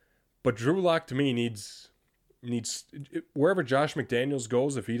 But Drew Lock, to me, needs wherever Josh McDaniels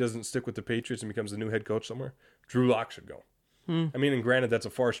goes, if he doesn't stick with the Patriots and becomes the new head coach somewhere, Drew Lock should go. I mean, and granted, that's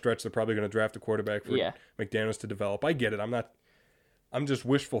a far stretch. They're probably going to draft a quarterback for McDaniels to develop. I get it. I'm just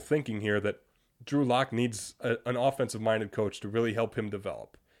wishful thinking here that Drew Lock needs an offensive-minded coach to really help him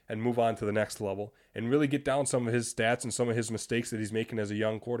develop and move on to the next level and really get down some of his stats and some of his mistakes that he's making as a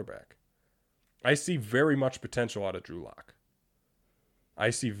young quarterback. I see very much potential out of Drew Lock. I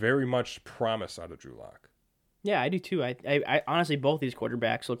see very much promise out of Drew Lock. Yeah, I do too. I honestly, both these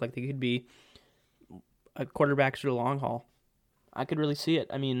quarterbacks look like they could be quarterbacks for the long haul. I could really see it.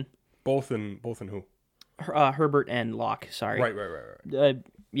 I mean, both in who? Herbert and Locke. Sorry. Right.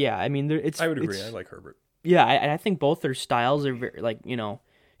 Yeah, I mean, I would agree. I like Herbert. Yeah, I think both their styles are very,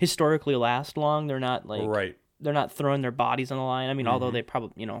 historically last long. They're not They're not throwing their bodies on the line. I mean, although they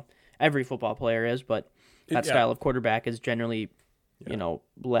probably, every football player is, but that style of quarterback is generally,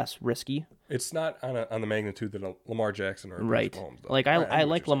 less risky. It's not on the magnitude that a Lamar Jackson or a right. Mahomes does. Like I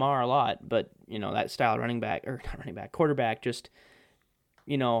like Lamar a lot, but that style quarterback just,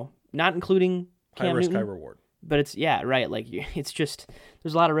 not including Cam high risk, Newton, high reward. But it's right. Like it's just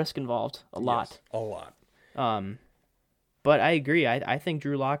there's a lot of risk involved. A lot. But I agree. I think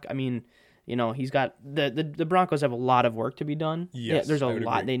Drew Lock. I mean, he's got the Broncos have a lot of work to be done. Yes, there's a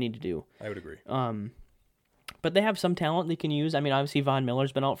lot they need to do. I would agree. But they have some talent they can use. I mean, obviously Von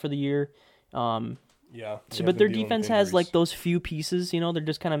Miller's been out for the year. Yeah. So, but their defense has like those few pieces. They're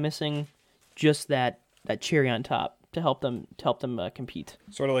just kind of missing just that cherry on top to help them compete.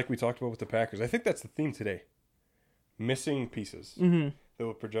 Sort of like we talked about with the Packers. I think that's the theme today. Missing pieces that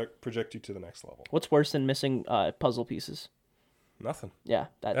will project you to the next level. What's worse than missing puzzle pieces? Nothing. Yeah,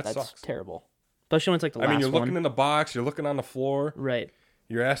 that's sucks. Terrible. Especially when it's like the last one. I mean, you're looking in the box, you're looking on the floor. Right.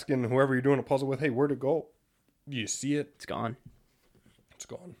 You're asking whoever you're doing a puzzle with, hey, where'd it go? You see it? It's gone. It's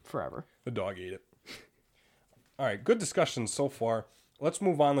gone. Forever. The dog ate it. All right, good discussion so far. Let's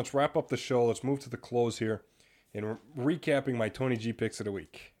move on. Let's wrap up the show. Let's move to the close here and recapping my Tony G picks of the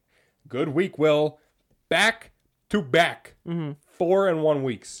week. Good week, Will. Back to back. 4-1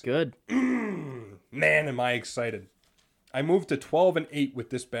 weeks. Good. Man, am I excited. I moved to 12-8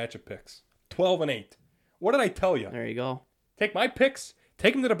 with this batch of picks. 12-8. What did I tell you? There you go. Take my picks.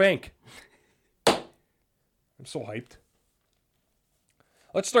 Take them to the bank. I'm so hyped.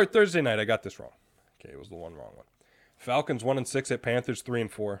 Let's start Thursday night. I got this wrong. Okay, it was the wrong one. Falcons 1-6 at Panthers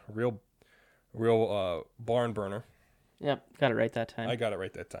 3-4. Real barn burner. Yep, got it right that time. I got it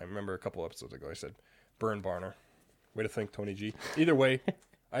right that time. Remember a couple episodes ago I said burn barner. Way to think, Tony G. Either way,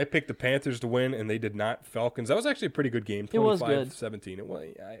 I picked the Panthers to win, and they did not. Falcons. That was actually a pretty good game.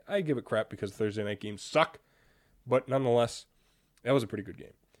 25-17. I give it crap because Thursday night games suck, but nonetheless, that was a pretty good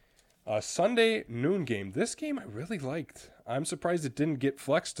game. Sunday noon game. This game I really liked. I'm surprised it didn't get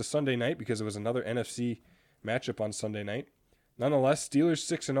flexed to Sunday night because it was another NFC matchup on Sunday night. Nonetheless, Steelers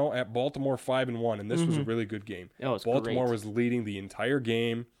 6-0 at Baltimore 5-1, and this was a really good game. Baltimore was leading the entire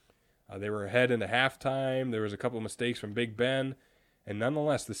game. They were ahead into halftime. There was a couple of mistakes from Big Ben, and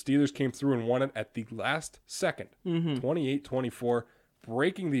nonetheless, the Steelers came through and won it at the last second, 28-24,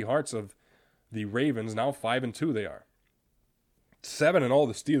 breaking the hearts of the Ravens. Now 5-2 they are. 7-0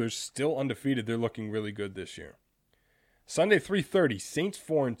 the Steelers, still undefeated. They're looking really good this year. Sunday 3:30, Saints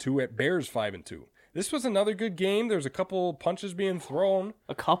 4-2 at Bears 5-2. This was another good game. There was a couple punches being thrown.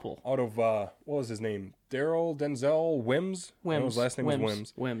 A couple. Out of, what was his name? Denzel Wims? His last name was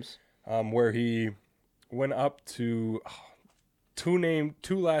Wims. Wims. Where he went up to two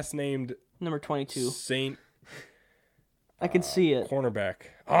last named. Number 22. Saint. I can see it. Cornerback.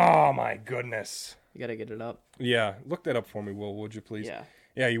 Oh, my goodness. You got to get it up. Yeah. Look that up for me, Will, would you please? Yeah.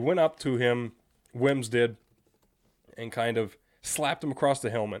 Yeah, he went up to him, Wims did, and kind of slapped him across the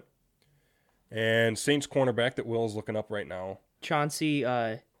helmet. And Saints cornerback that Will's looking up right now. Chauncey.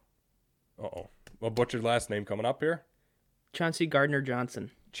 A butchered last name coming up here. Chauncey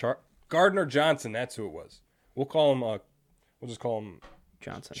Gardner-Johnson. Gardner-Johnson, that's who it was. We'll call him, we'll just call him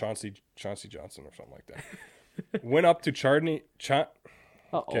Johnson. Chauncey Johnson or something like that. Went up to Chardney.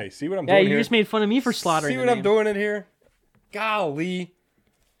 Okay, see what I'm doing here? Yeah, you just made fun of me for slaughtering See what I'm doing in here? Golly.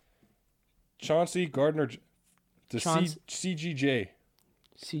 Chauncey Gardner. CGJ.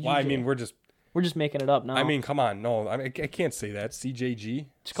 CGJ. Well, I mean, we're just making it up now. I mean, come on. No, I can't say that. CJG?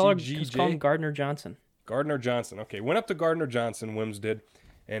 Just call him Gardner-Johnson. Gardner-Johnson. Okay, went up to Gardner-Johnson, Wims did,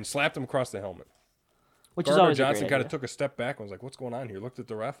 and slapped him across the helmet. Which is always Gardner-Johnson kind of took a step back and was like, what's going on here? Looked at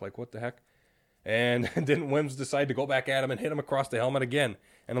the ref like, what the heck? And didn't Wims decide to go back at him and hit him across the helmet again?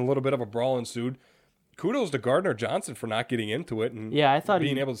 And a little bit of a brawl ensued. Kudos to Gardner-Johnson for not getting into it and I thought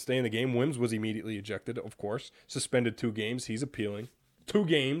being able to stay in the game. Wims was immediately ejected, of course. Suspended 2 games. He's appealing. 2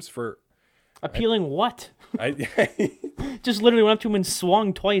 games for... Appealing what? Just literally went up to him and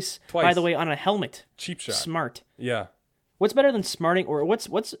swung twice. By the way, on a helmet. Cheap shot. Smart. Yeah. What's better than smarting, or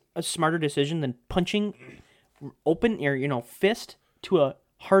what's a smarter decision than punching open or fist to a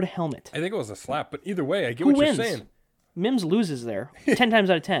hard helmet? I think it was a slap, but either way, I get what you're saying. Mims loses there. 10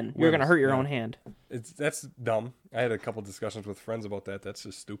 times out of 10, you're going to hurt your own hand. That's dumb. I had a couple discussions with friends about that. That's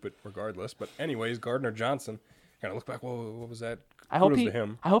just stupid regardless. But anyways, Gardner-Johnson, kind of look back, whoa, what was that? I hope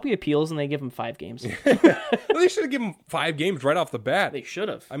he appeals and they give him 5 games. Well, they should have given him 5 games right off the bat. They should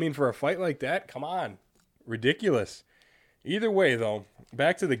have. I mean, for a fight like that, come on. Ridiculous. Either way, though,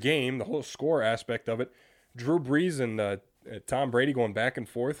 back to the game, the whole score aspect of it. Drew Brees and Tom Brady going back and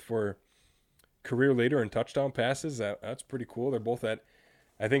forth for career leader in touchdown passes. That's pretty cool. They're both at,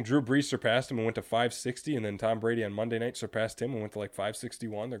 I think Drew Brees surpassed him and went to 560, and then Tom Brady on Monday night surpassed him and went to like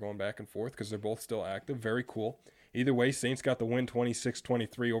 561. They're going back and forth because they're both still active. Very cool. Either way, Saints got the win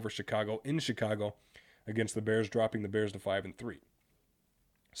 26-23 over Chicago in Chicago against the Bears, dropping the Bears to 5-3.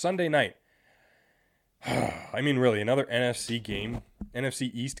 Sunday night. I mean, really, another NFC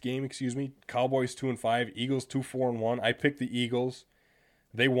East game, Cowboys 2-5, Eagles 2-4-1. I picked the Eagles.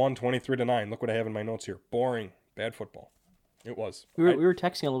 They won 23-9. Look what I have in my notes here. Boring, bad football. It was. We were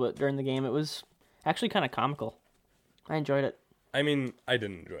texting a little bit during the game. It was actually kind of comical. I enjoyed it. I mean, I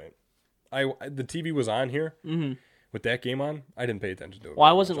didn't enjoy it. The TV was on here with that game on. I didn't pay attention to it. Well,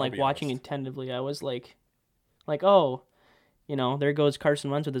 I wasn't watching attentively. I was like, oh, there goes Carson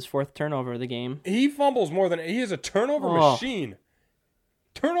Wentz with his 4th turnover of the game. He fumbles more than he is a turnover machine.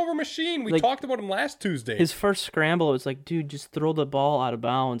 Turnover machine. We talked about him last Tuesday. His first scramble, it was like, dude, just throw the ball out of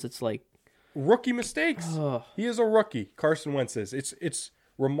bounds. It's like rookie mistakes. He is a rookie. Carson Wentz is. It's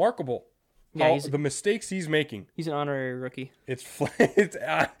remarkable. Yeah, the mistakes he's making. He's an honorary rookie. It's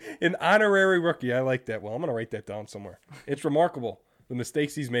an honorary rookie. I like that. Well, I'm going to write that down somewhere. It's remarkable, the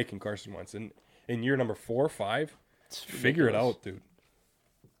mistakes he's making, Carson Wentz. In year number 4 or 5, figure it out, dude.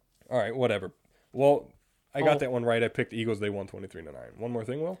 All right, whatever. Well, I got that one right. I picked Eagles. They won 23-9. One more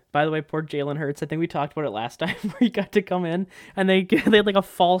thing, Will? By the way, poor Jalen Hurts. I think we talked about it last time where he got to come in, and they had like a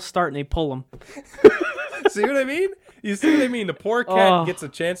false start, and they pull him. See what I mean? You see what I mean? The poor cat gets a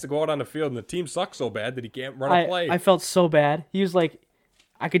chance to go out on the field, and the team sucks so bad that he can't run a play. I felt so bad. He was like,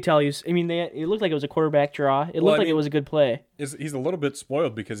 I could tell he was. I mean, it looked like it was a quarterback draw. It looked like it was a good play. He's a little bit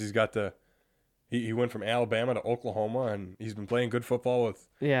spoiled because he's got he went from Alabama to Oklahoma, and he's been playing good football with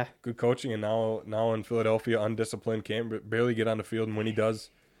good coaching, and now in Philadelphia, undisciplined, can't barely get on the field, and when he does,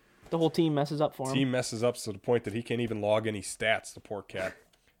 the whole team messes up for him. Team messes up to the point that he can't even log any stats, the poor cat.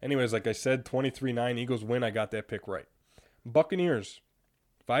 Anyways, like I said, 23-9, Eagles win. I got that pick right. Buccaneers,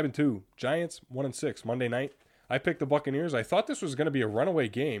 5-2. Giants, 1-6. Monday night, I picked the Buccaneers. I thought this was going to be a runaway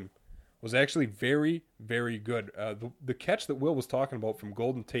game. Was actually very, very good. The catch that Will was talking about from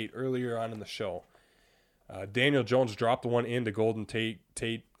Golden Tate earlier on in the show, Daniel Jones dropped the one into Golden Tate.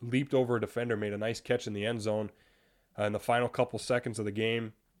 Tate leaped over a defender, made a nice catch in the end zone in the final couple seconds of the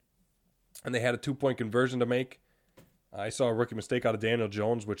game. And they had a 2-point conversion to make. I saw a rookie mistake out of Daniel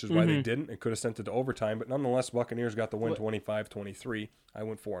Jones, which is why they didn't. It could have sent it to overtime. But nonetheless, Buccaneers got the win 25-23. I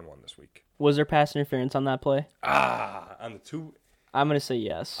went 4-1 this week. Was there pass interference on that play? On the two... I'm going to say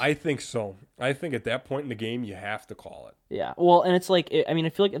yes. I think so. I think at that point in the game, you have to call it. Yeah. Well, and it's like, I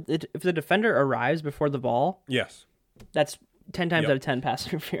feel like if the defender arrives before the ball... Yes. That's 10 times out of 10 pass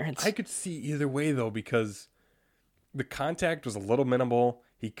interference. I could see either way, though, because the contact was a little minimal.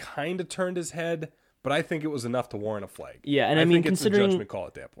 He kind of turned his head, but I think it was enough to warrant a flag. Yeah, and I mean, think considering it's a judgment call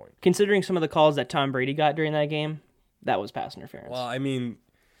at that point. Considering some of the calls that Tom Brady got during that game, that was pass interference. Well, I mean,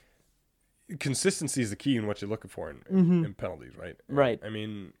 consistency is the key in what you're looking for in penalties, right? Right. I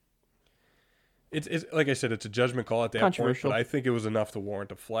mean, it's like I said, it's a judgment call at that point, but I think it was enough to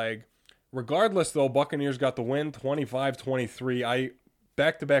warrant a flag. Regardless, though, Buccaneers got the win, 25-23.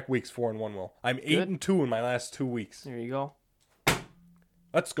 Back-to-back weeks, 4-1. Will I'm 8-2 in my last 2 weeks. There you go.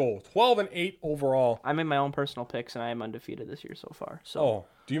 Let's go. 12-8 overall. I made my own personal picks, and I am undefeated this year so far. So.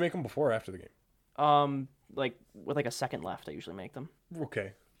 Do you make them before or after the game? Like with like a second left, I usually make them.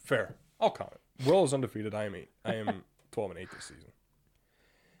 Okay, fair. I'll count it. Will is undefeated. I am 8. I am 12-8 this season.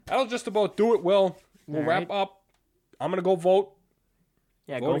 That'll just about do it, Will. We'll wrap up. I'm gonna go vote.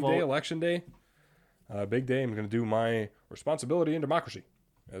 Yeah, Voting go vote. day, election day. Big day. I'm gonna do my responsibility in democracy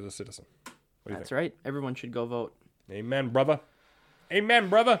as a citizen. That's right. Everyone should go vote. Amen, brother. Amen,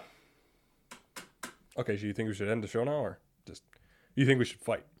 brother. Okay, so you think we should end the show now, or just you think we should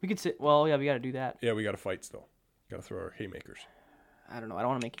fight? We could sit. Well, yeah, we got to do that. Yeah, we got to fight still. Got to throw our haymakers. I don't know. I don't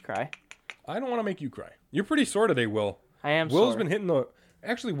want to make you cry. I don't want to make you cry. You're pretty sore today, Will. I am. Will's been hitting the.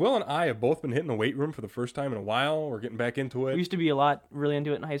 Actually, Will and I have both been hitting the weight room for the first time in a while. We're getting back into it. We used to be really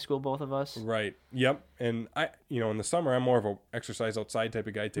into it in high school, both of us. Right. Yep. And in the summer, I'm more of a exercise outside type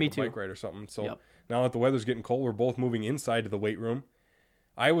of guy. Take a bike ride or something. So now that the weather's getting cold, we're both moving inside to the weight room.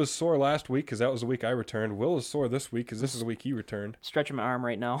 I was sore last week because that was the week I returned. Will is sore this week because this is the week he returned. Stretching my arm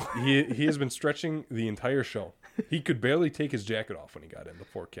right now. He has been stretching the entire show. He could barely take his jacket off when he got in, the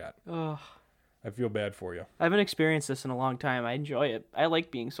poor cat. Ugh. I feel bad for you. I haven't experienced this in a long time. I enjoy it. I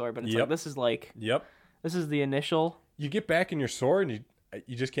like being sore, but it's this is the initial. You get back and you're sore and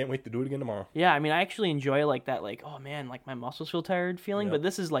you just can't wait to do it again tomorrow. Yeah, I mean, I actually enjoy like that, like, oh man, like my muscles feel tired feeling, but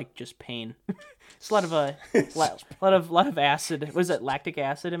this is like just pain. It's a lot of acid. What is it, lactic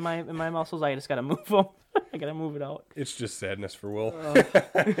acid in my muscles? I just gotta move them. I gotta move it out. It's just sadness for Will.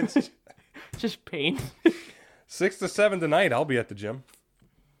 It's just pain. 6 to 7 tonight. I'll be at the gym.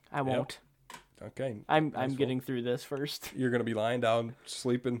 I won't. Okay. I'm getting through this first. You're gonna be lying down,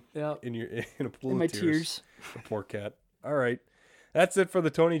 sleeping in a pool of my tears. The poor cat. All right. That's it for the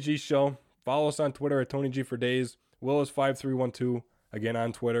Tony G Show. Follow us on Twitter at Tony G for days. Will is 5312 again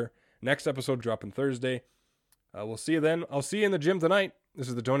on Twitter. Next episode dropping Thursday. We'll see you then. I'll see you in the gym tonight. This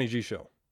is the Tony G Show.